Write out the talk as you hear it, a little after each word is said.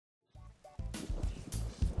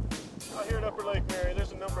Out here at Upper Lake Mary,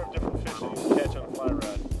 there's a number of different fish that you can catch on a fly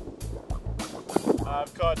rod.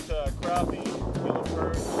 I've caught crappie, yellow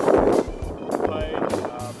perch, pike.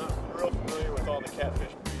 I'm not real familiar with all the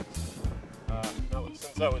catfish breeds. Not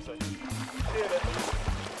since I was a kid at least.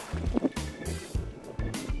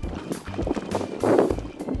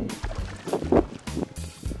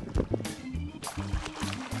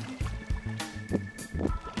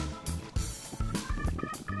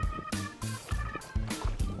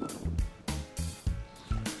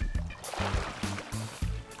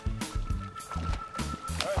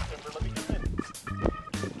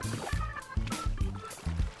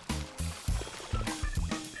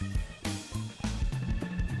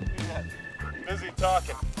 Busy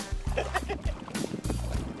talking.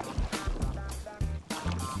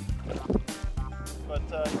 But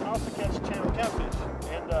you can also catch channel catfish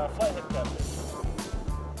and flathead catfish.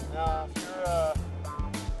 Now, if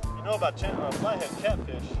you know about flathead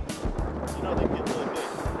catfish, you know they can get really big,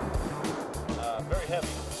 very heavy.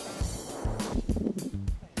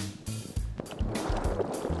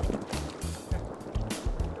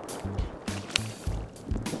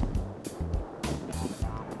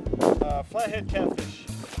 Flathead catfish,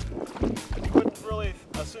 you wouldn't really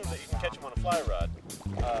assume that you can catch them on a fly rod.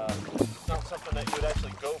 It's not something that you would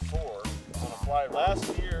actually go for on a fly rod.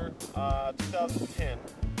 Last year, 2010,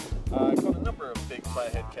 I caught a number of big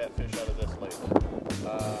flathead catfish out of this lake.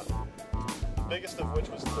 The biggest of which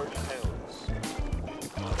was 30 pounds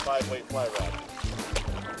on a 5-weight fly rod.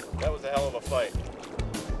 That was a hell of a fight.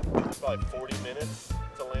 It was probably 40 minutes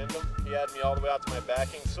to land them. He had me all the way out to my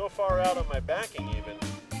backing, so far out on my backing even,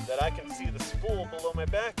 that I can see the spool below my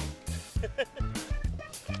back.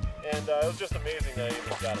 And it was just amazing that I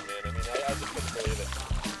even got him in. I mean, I just couldn't believe it.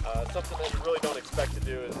 Something that you really don't expect to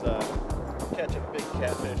do is catch a big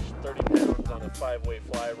catfish, 30 pounds on a 5-weight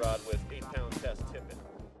fly rod with 8-pound test tippet.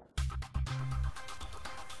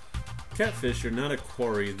 Catfish are not a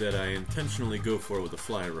quarry that I intentionally go for with a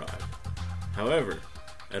fly rod. However,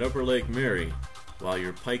 at Upper Lake Mary, while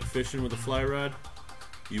you're pike fishing with a fly rod,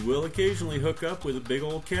 you will occasionally hook up with a big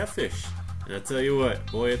old catfish. And I tell you what,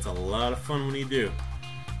 boy, it's a lot of fun when you do.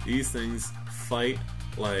 These things fight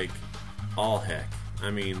like all heck. I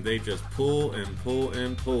mean, they just pull and pull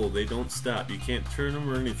and pull. They don't stop. You can't turn them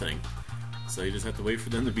or anything. So you just have to wait for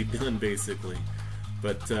them to be done, basically.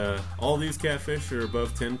 But all these catfish are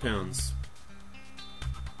above 10 pounds.